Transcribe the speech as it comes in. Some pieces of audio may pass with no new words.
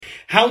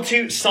How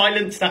to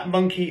silence that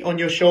monkey on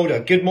your shoulder.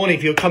 Good morning.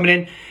 If you're coming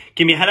in,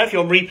 give me a hello. If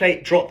you're on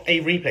replay, drop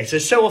a replay.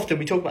 So often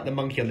we talk about the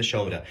monkey on the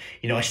shoulder.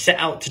 You know, I set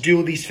out to do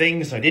all these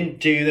things. I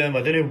didn't do them.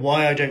 I don't know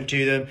why I don't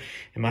do them.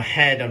 In my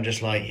head, I'm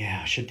just like,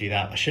 yeah, I should do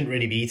that. I shouldn't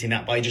really be eating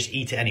that, but I just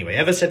eat it anyway.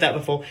 Ever said that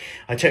before?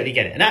 I totally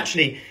get it. And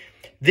actually,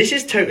 this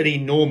is totally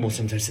normal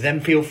sometimes to then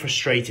feel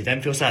frustrated,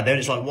 then feel sad. Then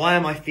it's like, why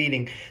am I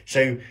feeling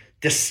so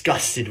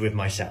disgusted with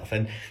myself?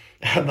 And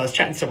I was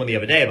chatting to someone the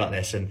other day about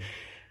this, and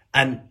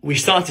we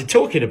started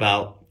talking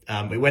about,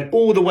 we went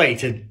all the way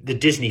to the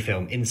Disney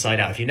film Inside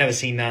Out. If you've never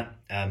seen that,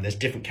 there's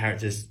different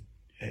characters.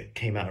 It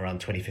came out around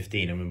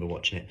 2015. I remember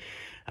watching it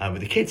with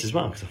the kids as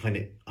well, because I find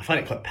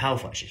it quite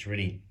powerful. Actually, it's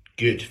really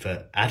good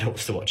for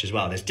adults to watch as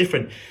well. There's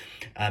different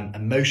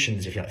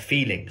emotions, if you like,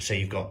 feelings. So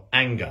you've got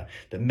anger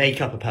that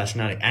make up a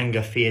personality: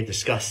 anger, fear,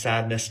 disgust,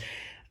 sadness,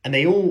 and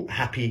they all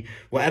happy,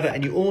 whatever.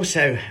 And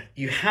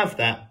you have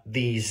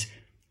these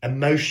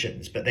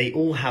emotions, but they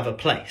all have a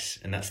place,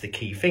 and that's the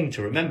key thing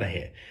to remember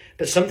here.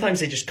 But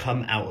sometimes they just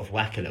come out of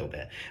whack a little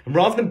bit, and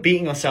rather than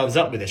beating ourselves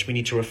up with this, we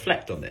need to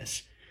reflect on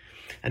this.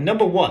 And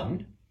number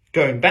one,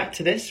 going back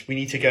to this, we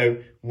need to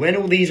go, when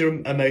all these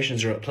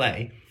emotions are at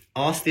play,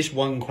 ask this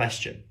one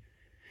question: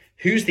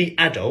 who's the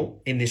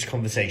adult in this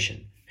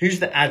conversation? Who's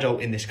the adult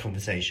in this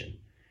conversation?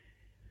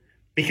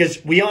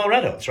 Because we are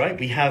adults, right?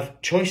 We have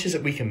choices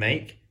that we can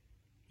make.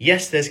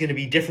 Yes, there's going to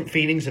be different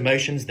feelings,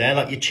 emotions. They're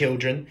like your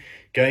children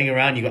going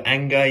around. You've got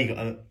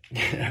anger,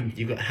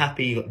 you've got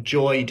happy, you've got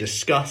joy,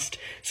 disgust,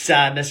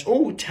 sadness,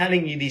 all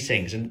telling you these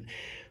things. And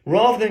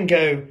rather than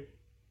go,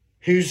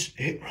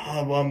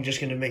 I'm just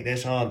going to make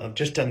this hard. I've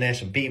just done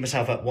this. I'm beating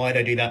myself up. Why did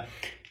I do that?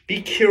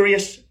 Be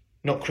curious,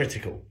 not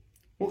critical.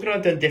 What could I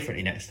have done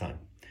differently next time?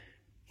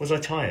 Was I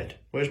tired?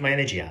 Where was my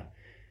energy at?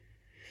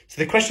 So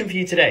the question for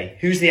you today: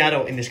 who's the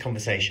adult in this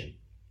conversation?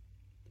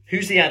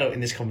 Who's the adult in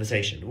this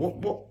conversation?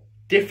 What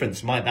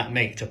difference might that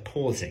make to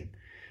pausing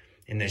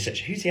in those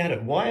situations? Who's the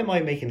adult? Why am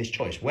I making this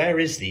choice? Where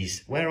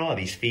are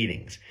these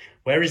feelings?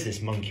 Where is this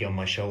monkey on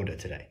my shoulder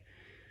today?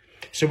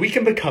 So we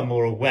can become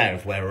more aware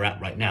of where we're at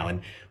right now.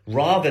 And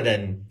rather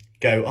than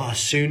go,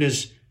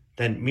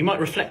 then we might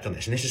reflect on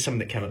this. And this is something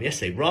that came up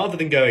yesterday. Rather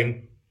than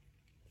going,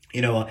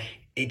 you know what,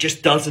 it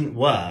just doesn't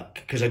work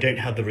because I don't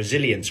have the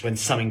resilience when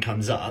something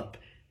comes up,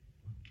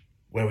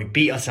 where we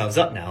beat ourselves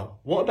up now.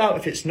 What about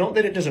if it's not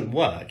that it doesn't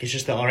work, it's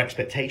just that our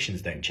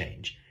expectations don't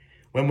change?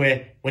 When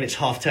it's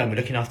half term, we're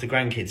looking after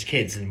grandkids,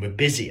 kids, and we're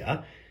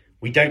busier,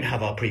 we don't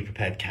have our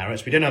pre-prepared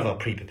carrots, we don't have our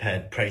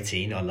pre-prepared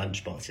protein, our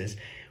lunch boxes.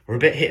 We're a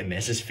bit hit and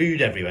miss. There's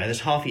food everywhere.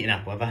 There's half-eaten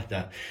apple. I've had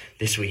that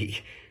this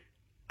week.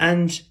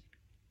 And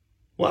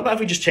what about if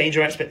we just change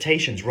our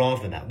expectations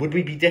rather than that? Would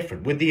we be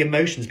different? Would the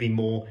emotions be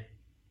more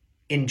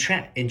in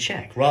check?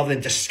 Rather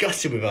than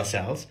disgusted with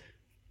ourselves,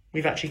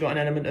 we've actually got an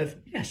element of,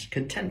 yes,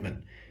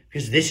 contentment.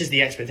 Because this is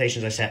the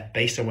expectations I set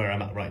based on where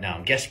I'm at right now.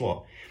 And guess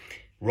what?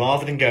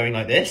 Rather than going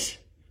like this,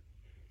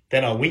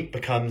 then our week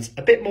becomes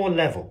a bit more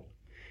level.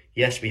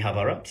 Yes, we have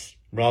our ups.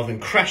 Rather than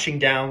crashing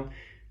down,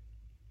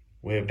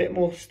 we're a bit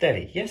more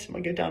steady. Yes, it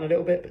might go down a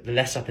little bit, but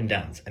less up and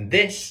downs. And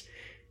this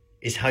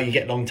is how you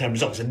get long-term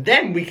results. And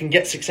then we can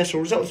get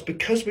successful results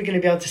because we're going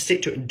to be able to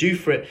stick to it and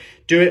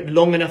do it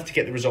long enough to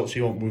get the results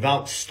we want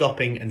without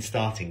stopping and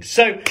starting.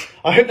 So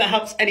I hope that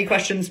helps. Any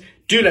questions,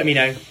 do let me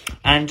know.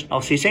 And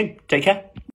I'll see you soon. Take care.